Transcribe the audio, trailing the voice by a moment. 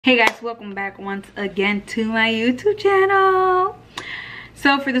Hey guys, welcome back once again to my YouTube channel.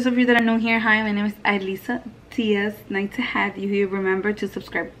 So for those of you that are new here, hi, my name is Idalixa. Tias, nice to have you here. Remember to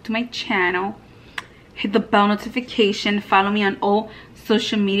subscribe to my channel, hit the bell notification, follow me on all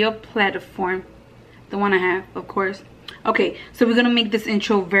social media platforms, the one I have, of course. Okay, so we're gonna make this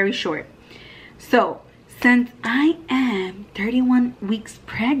intro very short. So since I am 31 weeks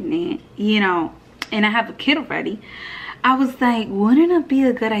pregnant, and I have a kid already, I was like, wouldn't it be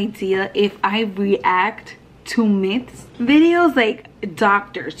a good idea if I react to myths videos, like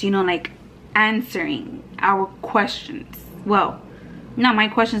doctors, like answering our questions. Well, not my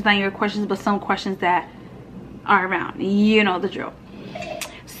questions, not your questions, but some questions that are around. You know the drill.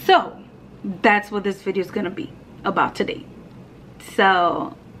 So that's what this video is gonna be about today.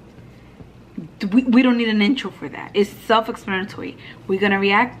 So we don't need an intro for that. It's self-explanatory. We're gonna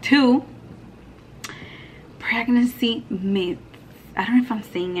react to pregnancy myths. I don't know if I'm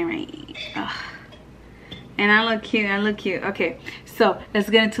saying it right. Ugh. And I look cute. Okay, so let's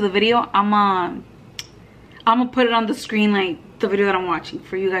get into the video. I'm gonna put it on the screen, like the video that I'm watching,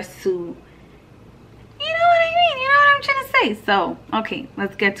 for you guys to, you know what I mean, you know what I'm trying to say. So okay,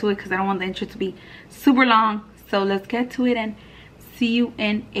 let's get to it, because I don't want the intro to be super long. So let's get to it and see you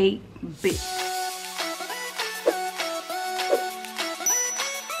in a bit.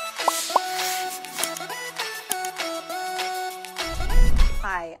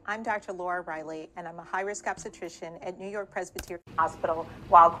 Hi, I'm Dr. Laura Riley, and I'm a high-risk obstetrician at New York Presbyterian Hospital,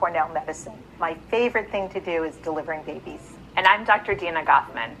 Weill Cornell Medicine. My favorite thing to do is delivering babies. And I'm Dr. Dina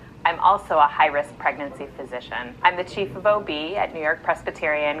Goffman. I'm also a high-risk pregnancy physician. I'm the chief of OB at New York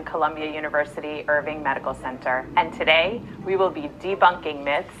Presbyterian, Columbia University, Irving Medical Center. And today, we will be debunking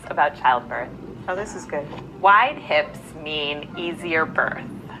myths about childbirth. Oh, this is good. Wide hips mean easier birth.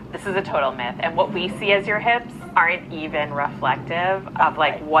 This is a total myth, and what we see as your hips aren't even reflective of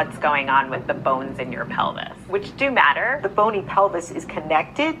what's going on with the bones in your pelvis, which do matter. The bony pelvis is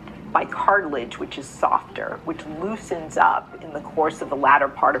connected by cartilage, which is softer, which loosens up in the course of the latter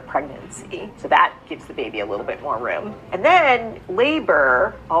part of pregnancy. So that gives the baby a little bit more room. And then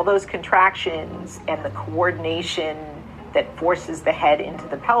labor, all those contractions and the coordination that forces the head into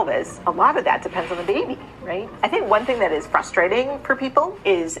the pelvis, a lot of that depends on the baby, right? I think one thing that is frustrating for people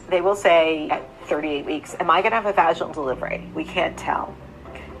is they will say at 38 weeks, am I gonna have a vaginal delivery? We can't tell.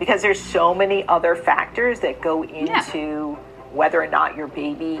 Because there's so many other factors that go into whether or not your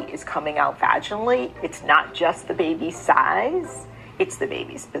baby is coming out vaginally. It's not just the baby's size, it's the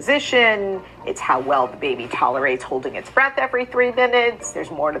baby's position, it's how well the baby tolerates holding its breath every 3 minutes.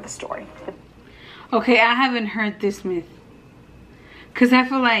 There's more to the story. Okay, I haven't heard this myth, because I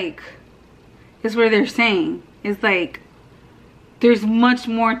feel like it's what they're saying. It's like there's much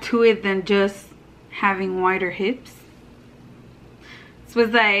more to it than just having wider hips. So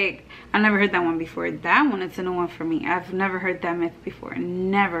it's like, I never heard that one before. That one is a new one for me. I've never heard that myth before.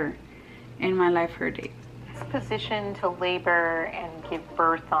 Never in my life heard it. This position to labor and give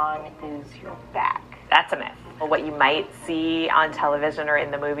birth on is your back. That's a myth. What you might see on television or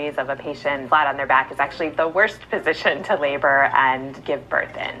in the movies of a patient flat on their back is actually the worst position to labor and give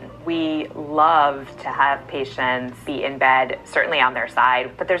birth in. We love to have patients be in bed, certainly on their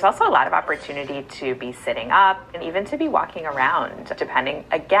side, but there's also a lot of opportunity to be sitting up and even to be walking around, depending,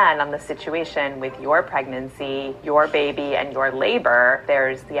 again, on the situation with your pregnancy, your baby, and your labor.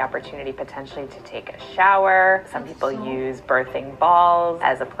 There's the opportunity potentially to take a shower. Some people use birthing balls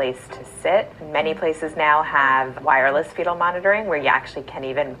as a place to sit. Many places now have wireless fetal monitoring, where you actually can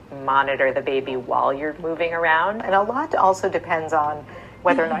even monitor the baby while you're moving around. And a lot also depends on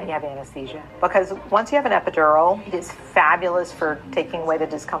whether or not you have anesthesia. Because once you have an epidural, it is fabulous for taking away the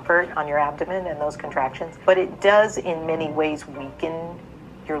discomfort on your abdomen and those contractions, but it does in many ways weaken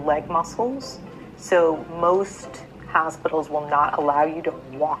your leg muscles. So most hospitals will not allow you to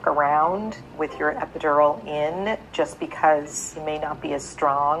walk around with your epidural in, just because you may not be as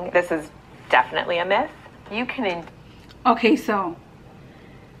strong. This is definitely a myth. You can Okay, so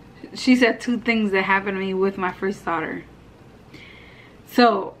she said two things that happened to me with my first daughter.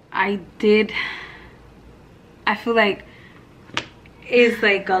 So I feel like it's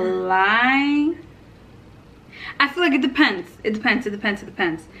like a lie. I feel like it depends. It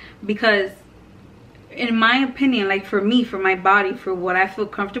depends. Because in my opinion, like for me, for my body, for what I feel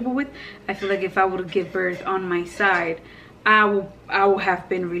comfortable with, I feel like if I were to give birth on my side, I will have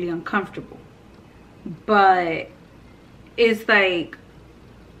been really uncomfortable. But it's like,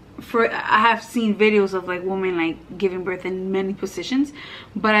 I have seen videos of like women like giving birth in many positions,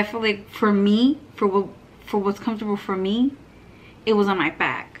 but I feel like for me, for what's comfortable for me, it was on my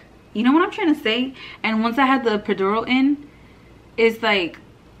back. You know what I'm trying to say? And once I had the epidural in, it's like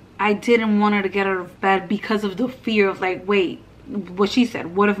I didn't want her to get out of bed because of the fear of like, wait, what she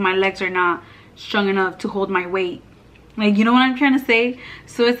said, what if my legs are not strong enough to hold my weight? Like, you know what I'm trying to say?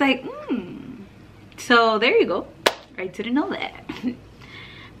 So it's like, so there you go. I didn't know that.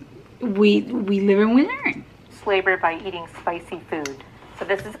 we live and we learn. Labor by eating spicy food. So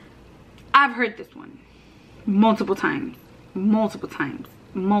this is, I've heard this one multiple times. And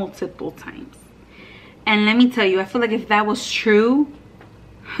let me tell you, I feel like if that was true,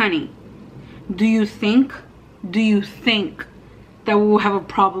 honey, do you think that we will have a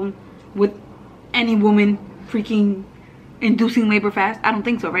problem with any woman freaking inducing labor fast? I don't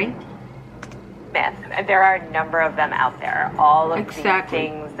think so, right? myth. There are a number of them out there. All of Exactly. the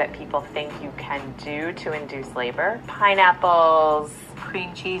things that people think you can do to induce labor. Pineapples,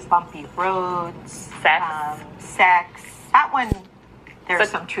 Cream cheese, bumpy roads, Sex. Sex. That one, there's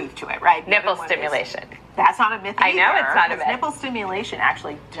So- some truth to it, right? The nipple other one is- stimulation. That's not a myth I know either, it's not a 'cause myth. Nipple stimulation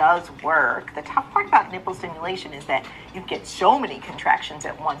actually does work. The tough part about nipple stimulation is that you get so many contractions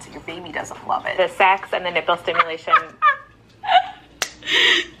at once that your baby doesn't love it. The sex and the nipple stimulation.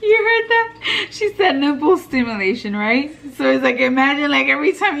 You heard that? She said nipple stimulation, right? So it's like, imagine like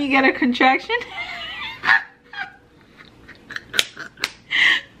every time you get a contraction,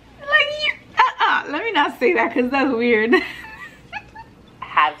 like you, let me not say that because that's weird.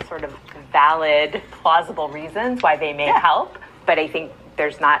 Have sort of valid, plausible reasons why they may help, but I think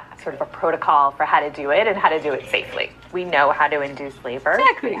there's not sort of a protocol for how to do it and how to do it safely. We know how to induce labor.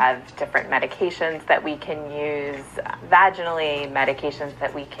 Exactly. We have different medications that we can use vaginally, medications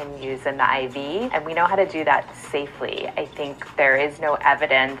that we can use in the IV, and we know how to do that safely. I think there is no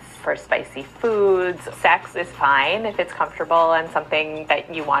evidence for spicy foods. Sex is fine if it's comfortable and something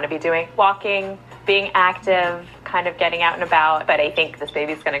that you want to be doing. Walking, being active, kind of getting out and about, but I think this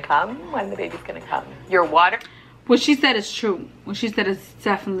baby's going to come when the baby's going to come. Your water. What she said is true. What she said is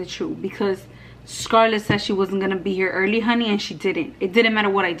definitely true, because Scarlett said she wasn't gonna be here early, honey, and she didn't. It didn't matter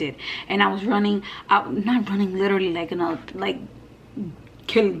what I did, and I was running. Not running literally like not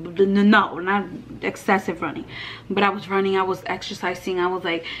excessive running, but I was running. I was exercising. I was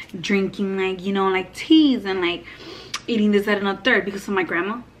like drinking, like, you know, like teas and like eating this, that, and a third because of my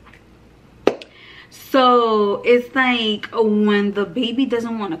grandma. So it's like when the baby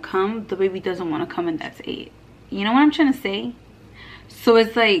doesn't want to come, the baby doesn't want to come, and that's it. You know what I'm trying to say? So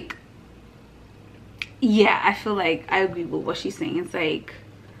it's like, yeah, I feel like I agree with what she's saying. It's like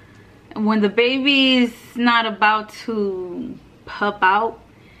when the baby's not about to pop out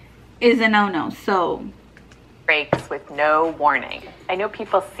is a no-no. So Breaks with no warning. I know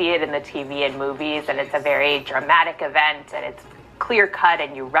people see it in the TV and movies and it's a very dramatic event and it's clear cut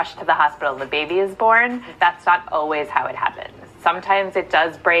and you rush to the hospital and the baby is born. That's not always how it happens. Sometimes it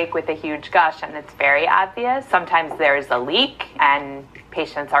does break with a huge gush and it's very obvious. Sometimes there's a leak and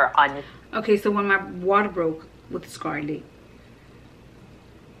patients are okay, so when my water broke with Scarlett,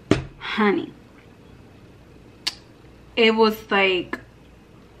 honey, it was like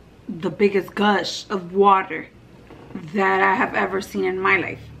the biggest gush of water that I have ever seen in my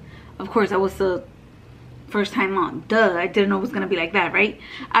life. Of course, I was the first time mom. Duh, I didn't know it was gonna be like that, right?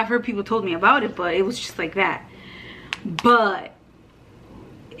 I've heard people told me about it, but it was just like that. But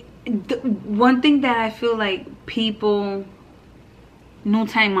one thing that I feel like people,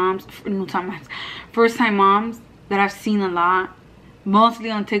 first time moms that I've seen a lot, mostly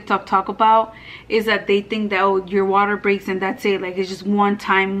on TikTok, talk about is that they think that, oh, your water breaks and that's it. Like, it's just one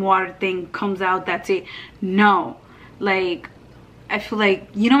time water thing comes out, that's it. No, like, I feel like,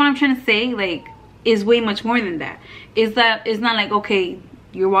 you know what I'm trying to say? Like, it's way much more than that. It's not like, okay,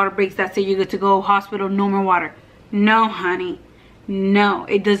 your water breaks, that's it, you're good to go, hospital, no more water. No, honey, no,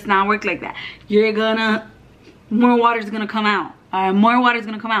 it does not work like that. More water is gonna come out. More water is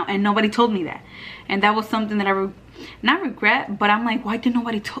gonna come out, and nobody told me that. And that was something that I not regret, but I'm like, why did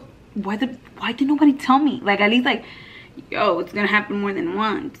nobody tell me? Like, at least, like, yo, it's gonna happen more than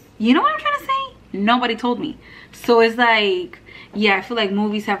once. You know what I'm trying to say? Nobody told me. So it's like, yeah, I feel like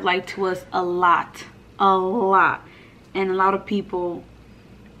movies have lied to us a lot, and a lot of people,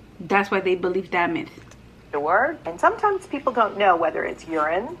 that's why they believe that myth. And sometimes people don't know whether it's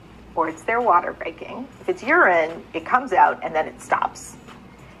urine or it's their water breaking. If it's urine, it comes out and then it stops.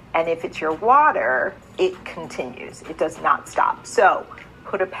 And if it's your water, it continues. It does not stop. So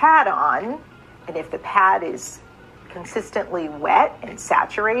put a pad on, and if the pad is consistently wet and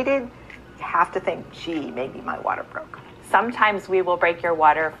saturated, you have to think, gee, maybe my water broke. Sometimes we will break your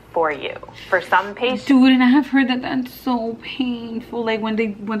water for you. For some patients, Dude, and I have heard that that's so painful. Like when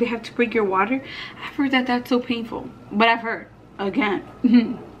they have to break your water, I've heard that that's so painful. But I've heard, again,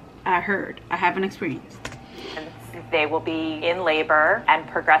 I haven't experienced. they will be in labor and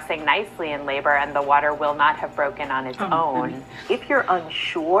progressing nicely in labor, and the water will not have broken on its own. If you're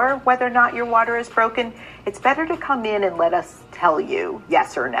unsure whether or not your water is broken, it's better to come in and let us tell you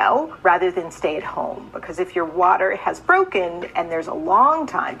yes or no, rather than stay at home. Because if your water has broken and there's a long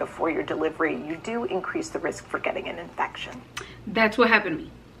time before your delivery, you do increase the risk for getting an infection. That's what happened to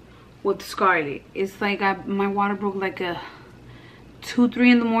me with Scarlett. It's like my water broke like a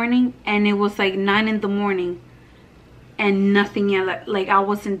 2-3 in the morning, and it was like 9 in the morning and nothing yet. Like I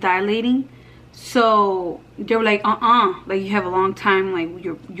wasn't dilating. So they were like, like you have a long time, like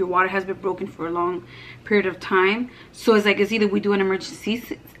your water has been broken for a long period of time. So it's like, it's either we do an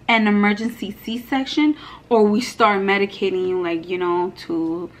emergency C-section, or we start medicating you, like, you know,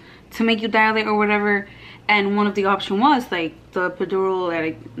 to make you dilate or whatever. And one of the options was like the epidural,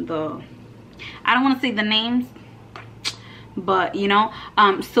 like I don't want to say the names, but you know,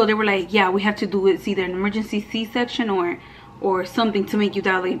 so they were like, yeah, we have to do it's either an emergency C-section or something to make you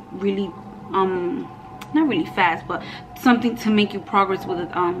dilate really, not really fast, but something to make you progress with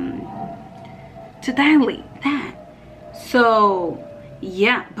it, to dilate that. So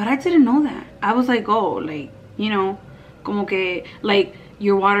yeah, but I didn't know that. I was like, oh, like, you know, como que like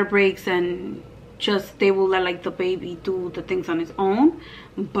your water breaks and just they will let like the baby do the things on its own.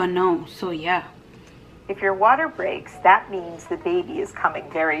 But no, so yeah, if your water breaks, that means the baby is coming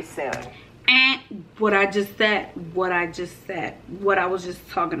very soon. And what I just said, what I was just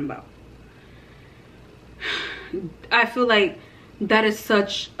talking about, I feel like that is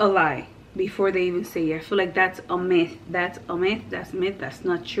such a lie before they even say it. I feel like that's a myth. That's a myth. That's a myth. That's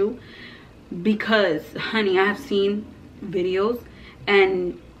not true. Because, honey, I have seen videos,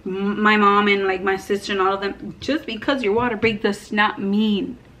 and my mom and like my sister and all of them, just because your water breaks does not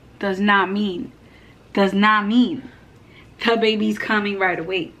mean the baby's coming right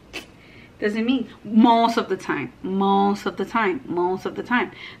away. Doesn't mean most of the time,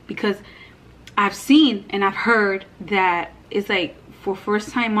 because I've seen and I've heard that it's like for first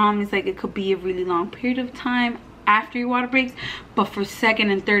time mom, it's like it could be a really long period of time after your water breaks, but for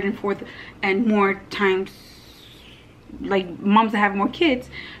second and third and fourth and more times, like moms that have more kids,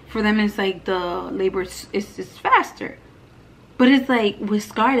 for them it's like the labor is faster. But it's like with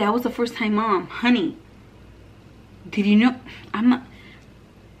Scarlett, I was the first time mom, honey. Did you know? I'm not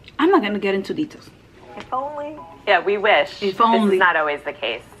gonna get into details. If only. Yeah, we wish. If only. This is not always the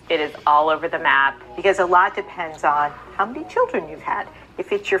case. It is all over the map. Because a lot depends on how many children you've had.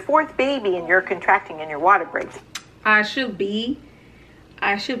 If it's your fourth baby and you're contracting and your water breaks. I should be.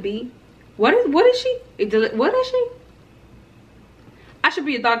 What is she? I should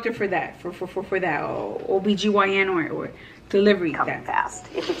be a doctor for that. For that. Or OBGYN or delivery. Coming fast.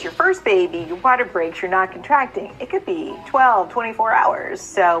 If it's your first baby, your water breaks, you're not contracting, it could be 12, 24 hours.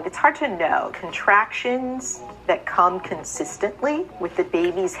 So it's hard to know. Contractions that come consistently with the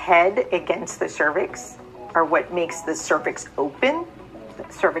baby's head against the cervix are what makes the cervix open. The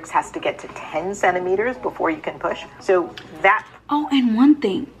cervix has to get to 10 centimeters before you can push. So that... Oh, and one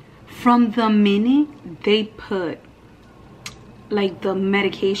thing. From the minute they put like the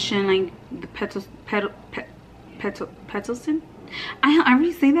medication, like the Pitocin? I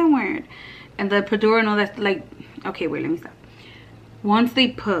already say that word. And the epidural and all that, like, okay, wait, let me stop. Once they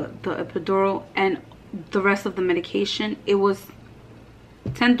put the epidural and the rest of the medication, it was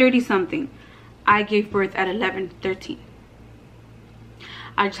 10:30 something. I gave birth at 11:13.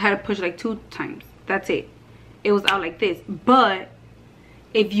 I just had to push like 2 times. That's it. It was out like this. But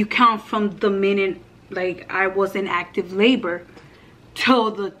if you count from the minute like I was in active labor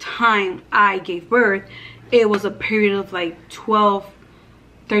till the time I gave birth, it was a period of like 12,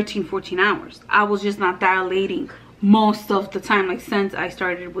 13, 14 hours. I was just not dilating most of the time, like since I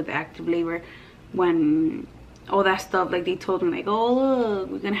started with active labor, when all that stuff, like they told me like, oh look,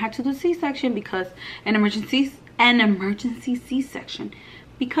 we're gonna have to do C-section because an emergency C-section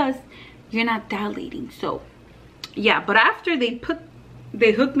because you're not dilating. So yeah, but after they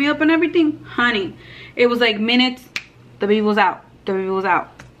hooked me up and everything, honey, it was like minutes, the baby was out.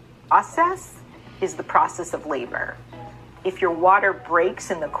 Process is the process of labor. If your water breaks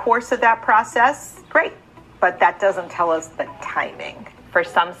in the course of that process, great, but that doesn't tell us the timing. For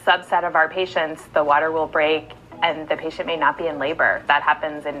some subset of our patients, the water will break and the patient may not be in labor. That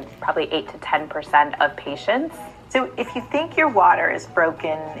happens in probably 8 to 10% of patients. So if you think your water is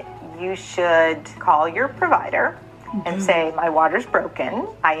broken, you should call your provider and say, my water's broken,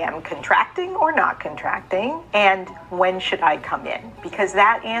 I am contracting or not contracting, and when should I come in? Because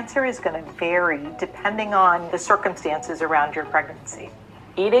that answer is going to vary depending on the circumstances around your pregnancy.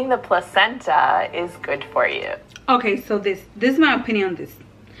 Eating the placenta is good for you. Okay, so this is my opinion on this.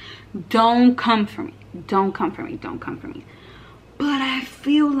 Don't come for me. don't come for me, don't come for me. But I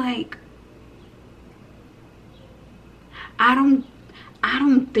feel like I don't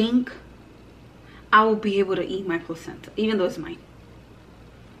think I will be able to eat my placenta, even though it's mine.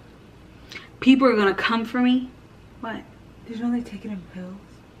 People are gonna come for me. What? Did you know they take it in pills?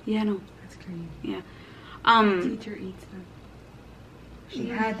 Yeah, no. That's crazy. Yeah. My teacher eats them. She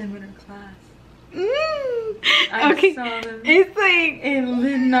had them in her class. I Okay. saw them. It's like It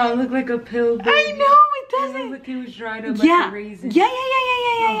did not look like a pill, baby. I know it It doesn't. looked like it was dried up Yeah. like a raisin. Yeah.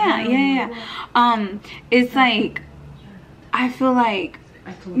 It's like I feel like,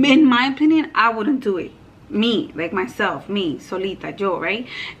 I told you. in my opinion, I wouldn't do it. Me, like myself, me, solita, yo, right?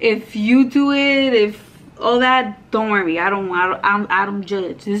 If you do it, if all that, don't worry. I don't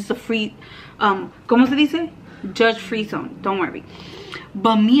judge. This is a free, ¿cómo se dice? Judge free zone. Don't worry.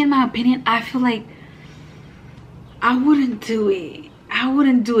 But me, in my opinion, I feel like I wouldn't do it. I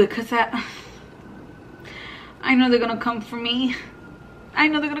wouldn't do it because I know they're gonna come for me. I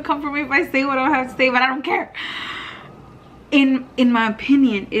know they're gonna come for me if I say what I have to say, but I don't care. In my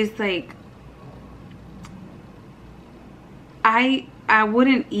opinion, it's like I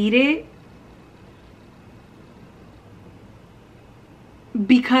wouldn't eat it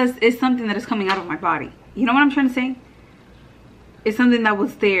because it's something that is coming out of my body. You know what I'm trying to say? It's something that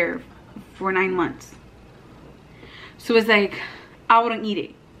was there for 9 months. So it's like I wouldn't eat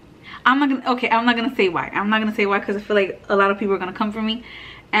it. I'm not gonna say why. I'm not gonna say why because I feel like a lot of people are gonna come for me.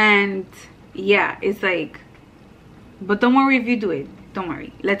 And yeah, it's like, but don't worry if you do it. Don't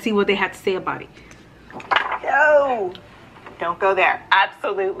worry. Let's see what they have to say about it. No, don't go there.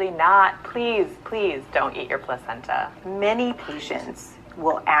 Absolutely not. Please, please don't eat your placenta. Many patients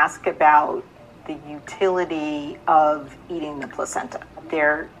will ask about the utility of eating the placenta.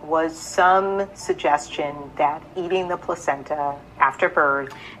 There was some suggestion that eating the placenta after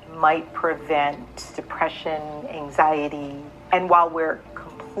birth might prevent depression, anxiety, and while we're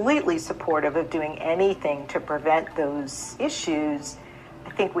completely supportive of doing anything to prevent those issues, I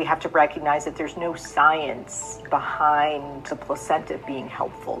think we have to recognize that there's no science behind the placenta being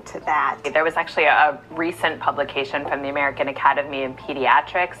helpful to that. There was actually a recent publication from the American Academy of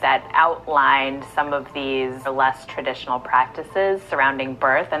Pediatrics that outlined some of these less traditional practices surrounding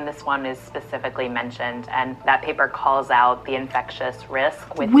birth, and this one is specifically mentioned, and that paper calls out the infectious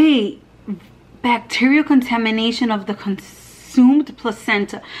risk with... Wait, bacterial contamination of the consumed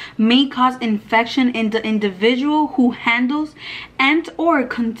placenta may cause infection in the individual who handles and or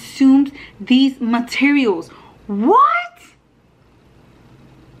consumes these materials. What?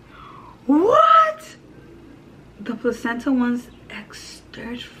 What? The placenta, once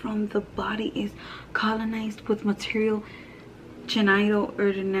extracted from the body, is colonized with material genital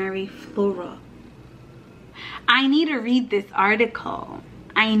urinary flora. I need to read this article.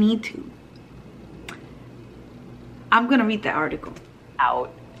 I need to. I'm gonna read the article. Out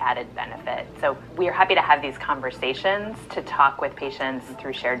added benefit. So we are happy to have these conversations to talk with patients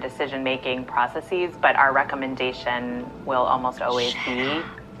through shared decision-making processes, but our recommendation will almost always be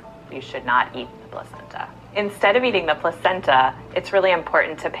you should not eat the placenta. Instead of eating the placenta, it's really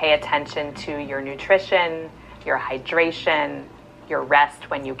important to pay attention to your nutrition, your hydration, your rest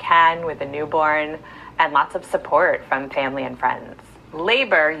when you can with a newborn, and lots of support from family and friends.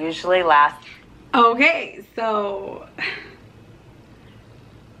 Labor usually lasts... Okay, so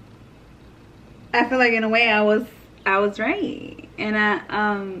I feel like in a way I was right, and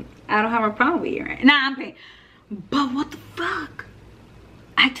I don't have a problem with you, right? Nah, I'm paying. But what the fuck?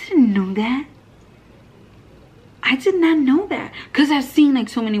 I didn't know that. I did not know that, because I've seen like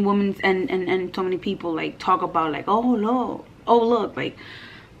so many women and so many people like talk about like, oh look, like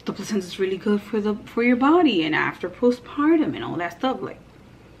the placenta is really good for your body and after postpartum and all that stuff, like.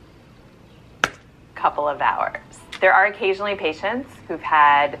 Couple of hours. There are occasionally patients who've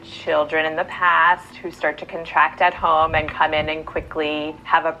had children in the past who start to contract at home and come in and quickly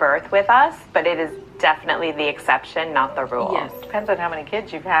have a birth with us, but it is definitely the exception, not the rule. Yes. Depends on how many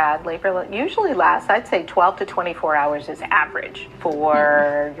kids you've had. Labor usually lasts, I'd say 12 to 24 hours is average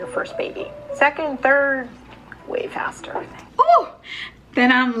for your first baby. Second, third, way faster. Oh,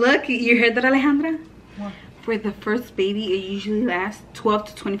 then I'm lucky. You heard that, Alejandra? What? For the first baby, it usually lasts 12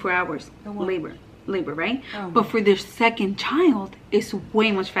 to 24 hours. Labor, right? Oh. But for their second child, it's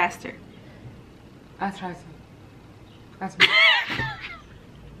way much faster. That's what I said. That's what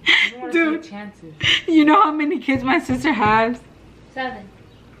I don't want to Dude. take chances. You know how many kids my sister has? 7.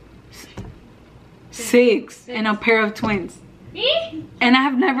 6 and a pair of twins. And I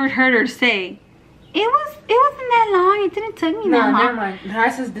have never heard her say, it wasn't that long. It didn't take me No, that long. never mind.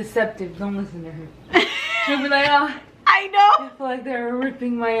 Hers is deceptive. Don't listen to her. She'll be like, oh, I know. I feel like they're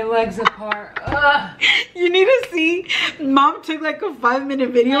ripping my legs apart. Ugh. You need to see. Mom took like a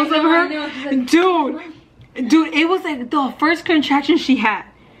 5-minute videos of her. Dude, it was like the first contraction she had.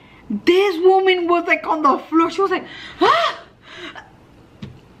 This woman was like on the floor. She was like, ah.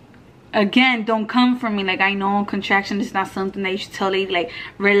 Again, don't come for me. Like, I know contraction is not something that you should tell lady, like,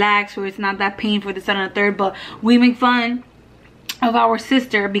 relax, or it's not that painful, this, that, and the third. But we make fun of our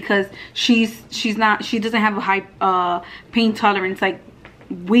sister because she doesn't have a high pain tolerance like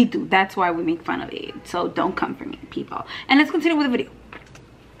we do. That's why we make fun of it. So don't come for me, people. And let's continue with the video.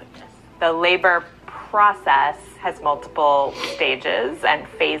 The labor process has multiple stages and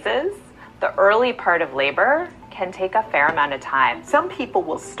phases. The early part of labor can take a fair amount of time. Some people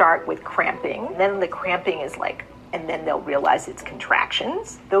will start with cramping, then the cramping is like, and then they'll realize it's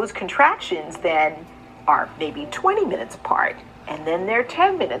contractions. Those contractions then are maybe 20 minutes apart, and then they're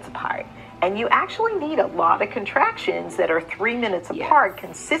 10 minutes apart. And you actually need a lot of contractions that are 3 minutes apart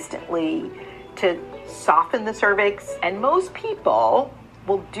consistently to soften the cervix. And most people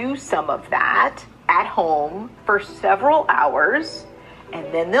will do some of that at home for several hours,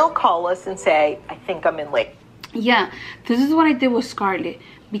 and then they'll call us and say, I think I'm in labor. Yeah, this is what I did with Scarlett,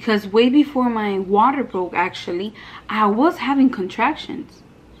 because way before my water broke, actually, I was having contractions.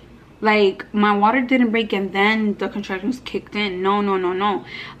 Like, my water didn't break and then the contractions kicked in. No.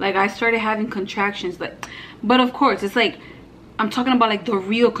 Like, I started having contractions. Like, but of course, it's like, I'm talking about like the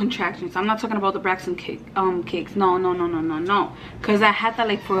real contractions. I'm not talking about the Braxton kicks. No. Because I had that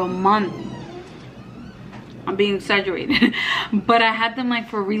like for a month. I'm being exaggerated. But I had them like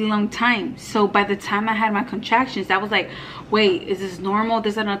for a really long time. So by the time I had my contractions, I was like, wait, is this normal?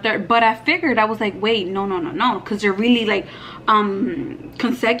 This and a third. But I figured, I was like, wait, no. Because they're really like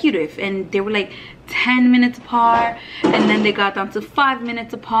consecutive. And they were like 10 minutes apart. And then they got down to 5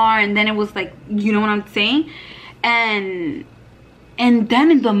 minutes apart. And then it was like, you know what I'm saying? And then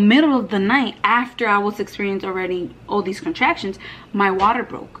in the middle of the night, after I was experiencing already all these contractions, my water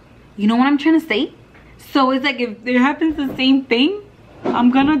broke. You know what I'm trying to say? So it's like, if it happens the same thing, I'm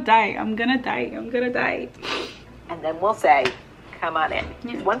gonna die. And then we'll say, come on in.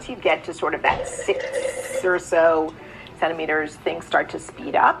 Yeah. Once you get to sort of that 6 or so centimeters, things start to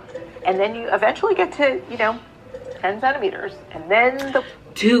speed up. And then you eventually get to, 10 centimeters. And then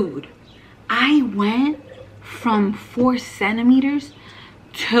Dude, I went from 4 centimeters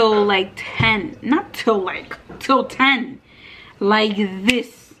till like 10. Not till till 10. Like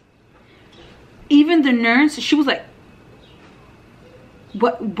this. Even the nurse, she was like,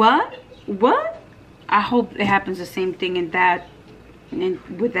 what? I hope it happens the same thing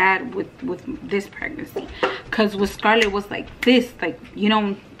with this pregnancy. Because with Scarlett, it was like this, like,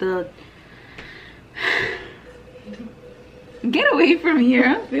 the get away from here.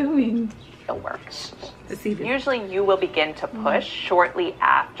 I'm filming. It works. Usually you will begin to push shortly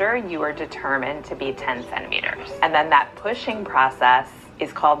after you are determined to be 10 centimeters. And then that pushing process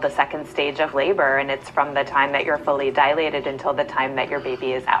is called the second stage of labor, and it's from the time that you're fully dilated until the time that your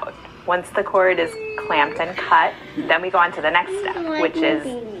baby is out. Once the cord is clamped and cut, then we go on to the next step, which is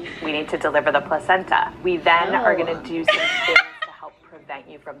we need to deliver the placenta. We then are going to do some things to help prevent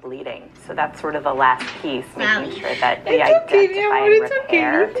you from bleeding. So that's sort of the last piece, making sure that we identify and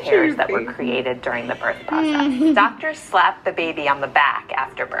repair tears that were created during the birth process. Doctors slap the baby on the back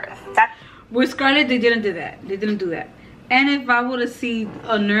after birth. With Scarlett, they didn't do that. And if I would have seen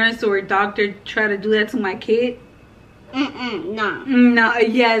a nurse or a doctor try to do that to my kid, no.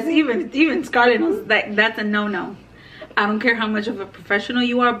 Yes, even Scarlett knows that's a no. I don't care how much of a professional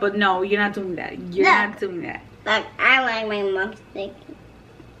you are, but no, you're not doing that. You're not doing that. Like, I like my mom's thing.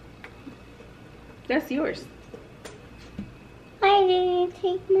 That's yours. Why did you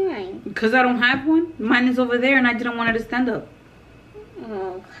take mine? Because I don't have one. Mine is over there, and I didn't want her to stand up.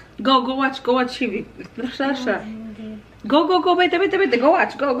 Oh. Go watch TV. Go, vete, go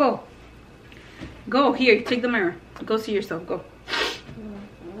watch, go, here, take the mirror, go see yourself, go.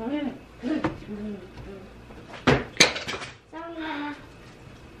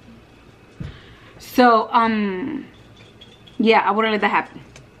 So, yeah, I wouldn't let that happen.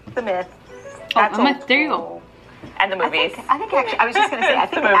 The myth. That's myth, there you go. And the movies. I think actually, I was just going to say, I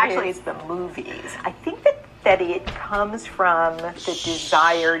think actually it's the movies. I think that it comes from the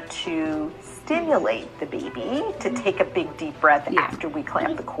desire to stimulate the baby to take a big deep breath after we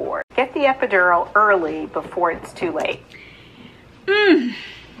clamp the cord. Get the epidural early before it's too late.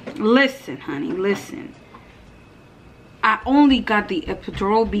 Listen, honey, listen. I only got the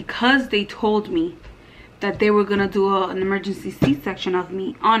epidural because they told me that they were gonna do an emergency C-section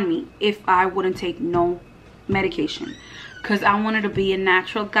on me if I wouldn't take no medication. Because I wanted to be a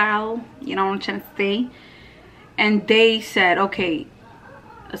natural gal, you know what I'm trying to say? and they said, okay,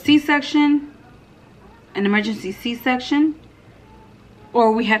 a C-section, an emergency C-section,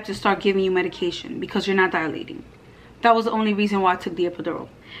 or we have to start giving you medication because you're not dilating. That was the only reason why I took the epidural.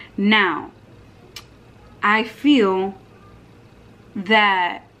 Now, I feel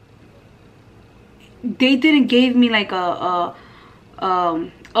that they didn't give me like a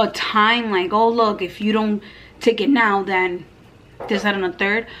time, like, oh look, if you don't take it now, then this, that, and a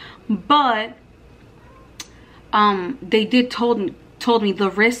third. But they did told me the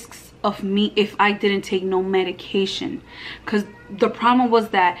risks of me if I didn't take no medication, because the problem was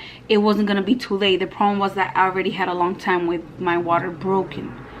that it wasn't gonna be too late. The problem was that I already had a long time with my water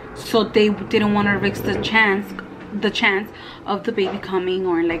broken, so they didn't want to risk the chance of the baby coming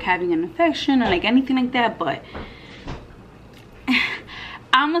or like having an infection or like anything like that. But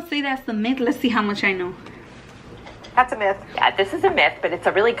I'm gonna say that's the myth. Let's see how much I know. That's a myth. Yeah, this is a myth, but it's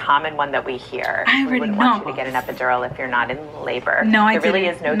a really common one that we hear. I already we wouldn't want you to get an epidural if you're not in labor. No, I There really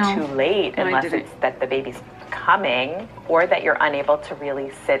didn't. is no No. too late No, I unless didn't. it's that the baby's coming or that you're unable to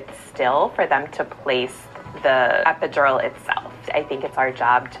really sit still for them to place the epidural itself. I think it's our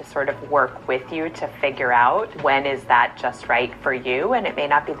job to sort of work with you to figure out when is that just right for you, and it may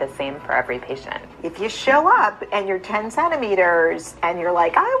not be the same for every patient. If you show up and you're 10 centimeters and you're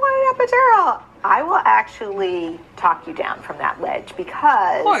like, I want an epidural, I will actually talk you down from that ledge,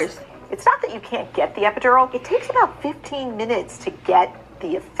 because Of course. it's not that you can't get the epidural. It takes about 15 minutes to get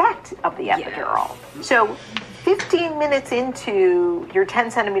the effect of the epidural. So 15 minutes into your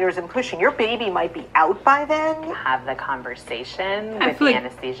 10 centimeters and pushing, your baby might be out by then. Have the conversation I with feel the like-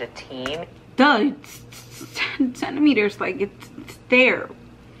 anesthesia team. Duh, it's 10 centimeters, like it's there.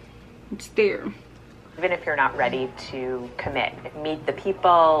 It's there. Even if you're not ready to commit, meet the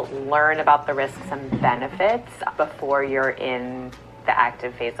people, learn about the risks and benefits before you're in the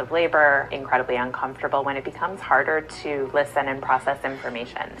active phase of labor. Incredibly uncomfortable when it becomes harder to listen and process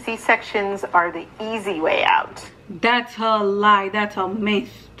information. C-sections are the easy way out. That's a lie. That's a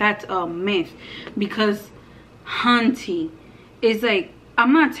myth. That's a myth. Because, hunty, it's like,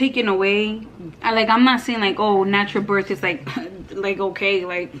 I'm not taking away, I'm not saying like, oh, natural birth is like, like okay,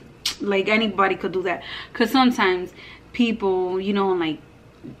 like anybody could do that. Because sometimes people, you know, like,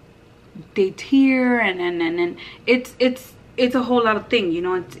 they tear and it's a whole lot of thing, you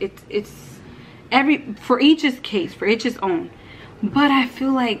know. It's for each his case, for each his own. But I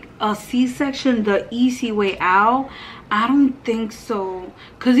feel like a C-section, the easy way out, I don't think so.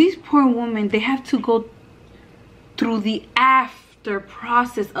 Because these poor women, they have to go through the after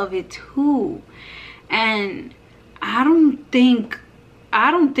process of it too. And I don't think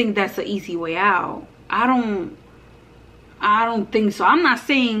that's the easy way out. I don't think so. I'm not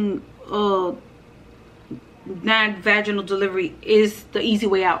saying that vaginal delivery is the easy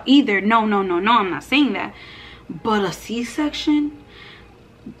way out either. No, I'm not saying that. But a C-section,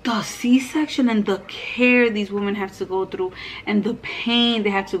 the C-section and the care these women have to go through and the pain they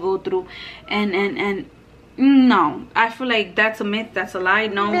have to go through, and no, I feel like that's a myth, that's a lie.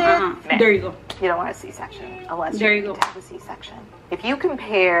 No, there you go. You don't want a C-section unless There you you need go. to have a C-section. If you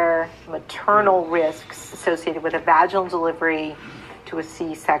compare maternal risks associated with a vaginal delivery to a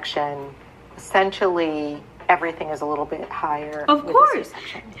C-section, essentially everything is a little bit higher. Of with a course.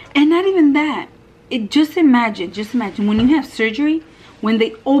 C-section. And not even that. Just imagine when you have surgery, when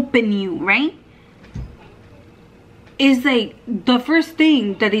they open you, right? It's like the first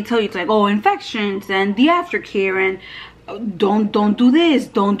thing that they tell you, it's like, oh, infections and the aftercare and don't do this,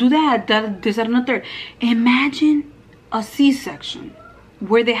 don't do that, this, that, and the third. Imagine a C-section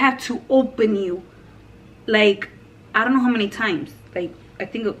where they have to open you, like, I don't know how many times, like, I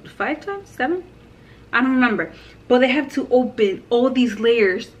think 5 times, 7? I don't remember. But they have to open all these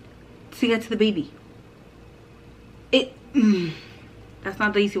layers to get to the baby. That's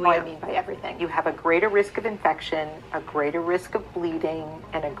not the easy way I out. mean by everything. You have a greater risk of infection, a greater risk of bleeding,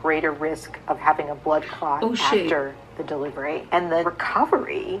 and a greater risk of having a blood clot after the delivery. And the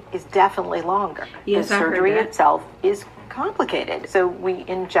recovery is definitely longer. Yes, the I heard surgery that. itself is complicated. So we,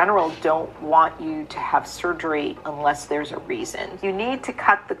 in general, don't want you to have surgery unless there's a reason. You need to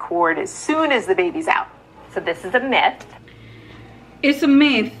cut the cord as soon as the baby's out. So this is a myth. It's a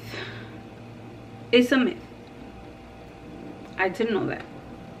myth. It's a myth. I didn't know that.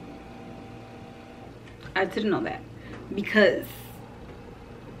 I didn't know that. Because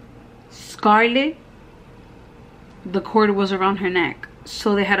Scarlett, the cord was around her neck.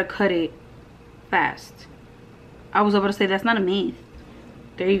 So they had to cut it fast. I was about to say, that's not a myth.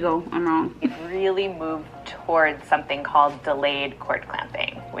 There you go. I'm wrong. We've really moved towards something called delayed cord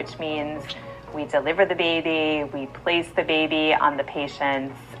clamping, which means we deliver the baby, we place the baby on the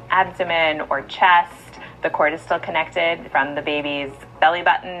patient's abdomen or chest, The cord is still connected from the baby's belly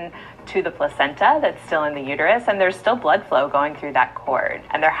button to the placenta that's still in the uterus, and there's still blood flow going through that cord.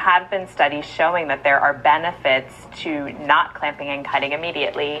 And there have been studies showing that there are benefits to not clamping and cutting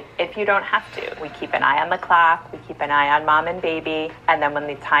immediately if you don't have to. We keep an eye on the clock, we keep an eye on mom and baby, and then when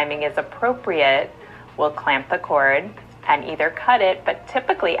the timing is appropriate, we'll clamp the cord and either cut it, but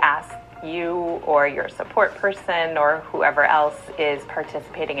typically ask you or your support person or whoever else is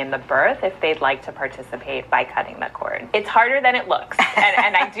participating in the birth if they'd like to participate by cutting the cord. It's harder than it looks,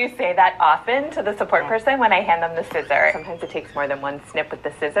 and I do say that often to the support person when I hand them the scissor. Sometimes it takes more than one snip with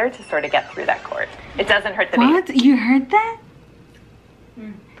the scissor to sort of get through that cord. It doesn't hurt the baby. What? You heard that?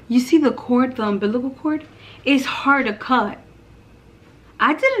 You see the cord, the umbilical cord, is hard to cut.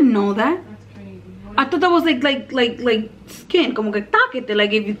 I didn't know that. I thought that was like skin, como que taquete,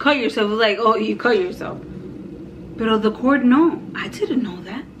 like if you cut yourself, it's like, oh, you cut yourself. But the cord, no, I didn't know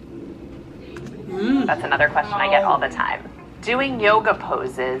that. That's another question I get all the time. Doing yoga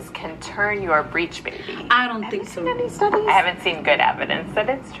poses can turn your breech baby. I don't think so. Any studies? I haven't seen good evidence that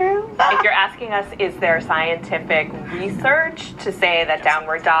it's true. If you're asking us, is there scientific research to say that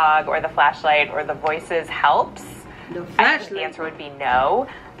downward dog or the flashlight or the voices helps? The I think the answer would be no.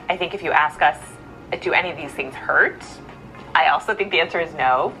 I think if you ask us, do any of these things hurt? I also think the answer is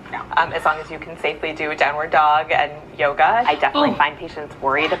no. As long as you can safely do downward dog and yoga. I definitely find patients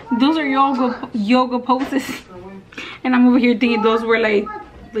worried. Those are yoga poses. And I'm over here thinking those were like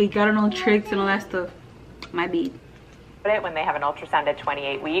I don't know, tricks and all that stuff. My beat. When they have an ultrasound at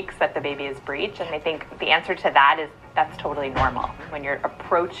 28 weeks that the baby is breech, and I think the answer to that is that's totally normal. When you're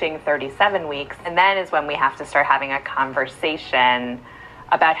approaching 37 weeks, and then is when we have to start having a conversation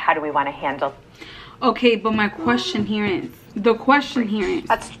about how do we want to handle. Okay, but my question here is, the question here is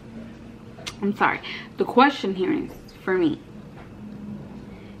for me,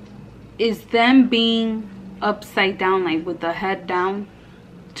 is them being upside down, like with the head down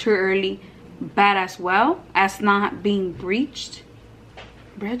too early, bad as well as not being breached?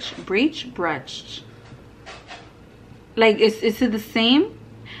 Like, is it the same?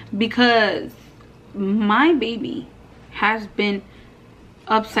 Because my baby has been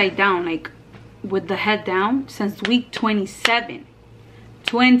upside down, like with the head down, since week 27.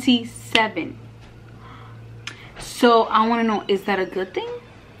 So I want to know, is that a good thing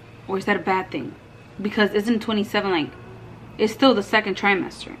or is that a bad thing? Because isn't 27 like, it's still the second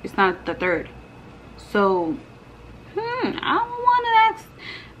trimester, it's not the third. So I want to ask.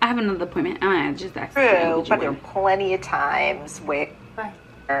 I have another appointment. I'm just asking. True, but there are plenty of times where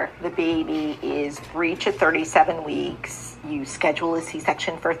the baby is breech at 37 weeks, you schedule a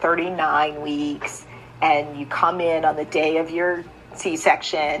C-section for 39 weeks, and you come in on the day of your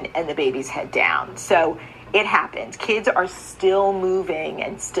C-section and the baby's head down. So it happens. Kids are still moving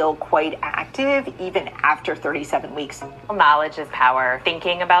and still quite active even after 37 weeks. Knowledge is power.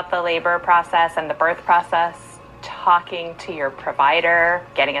 Thinking about the labor process and the birth process, talking to your provider,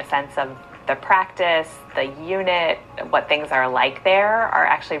 getting a sense of the practice, the unit, what things are like there are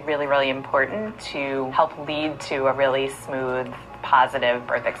actually really, really important to help lead to a really smooth, positive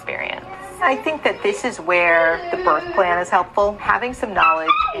birth experience. I think that this is where the birth plan is helpful. Having some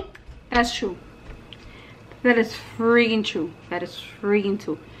knowledge. That's true. That is freaking true. That is freaking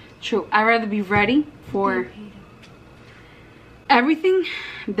true. I'd rather be ready for everything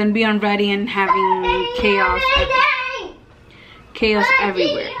than be unready and having chaos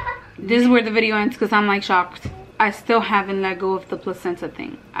everywhere. This is where the video ends because I'm like shocked. I still haven't let go of the placenta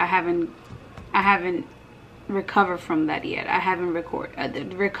thing. I haven't recovered from that yet. I haven't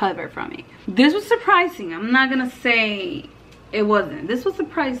recovered from it. This was surprising. I'm not gonna say it wasn't. This was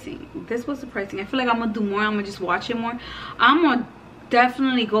surprising. I feel like I'm gonna do more. I'm gonna just watch it more. I'm gonna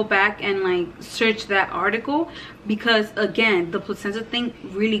definitely go back and like search that article, because again, the placenta thing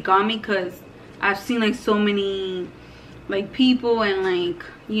really got me, because I've seen like so many like people and like,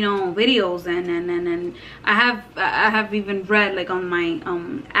 you know, videos and I have even read like on my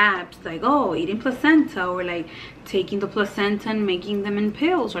apps like, oh, eating placenta, or like taking the placenta and making them in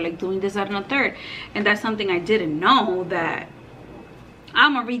pills, or like doing this, that, and a third. And that's something I didn't know. That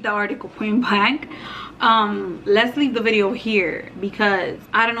I'm gonna read the article point blank. Let's leave the video here because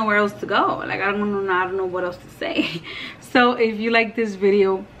I don't know where else to go. Like I don't know what else to say. So if you like this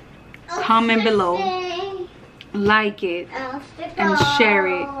video, comment below, like it, and share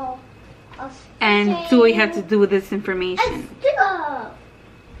it, and do what you have to do with this information.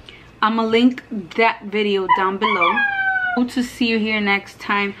 I'm gonna link that video down below. Hope to see you here next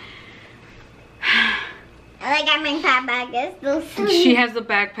time. I got my backpack. She has the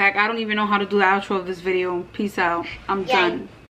backpack. I don't even know how to do the outro of this video. Peace out. I'm done.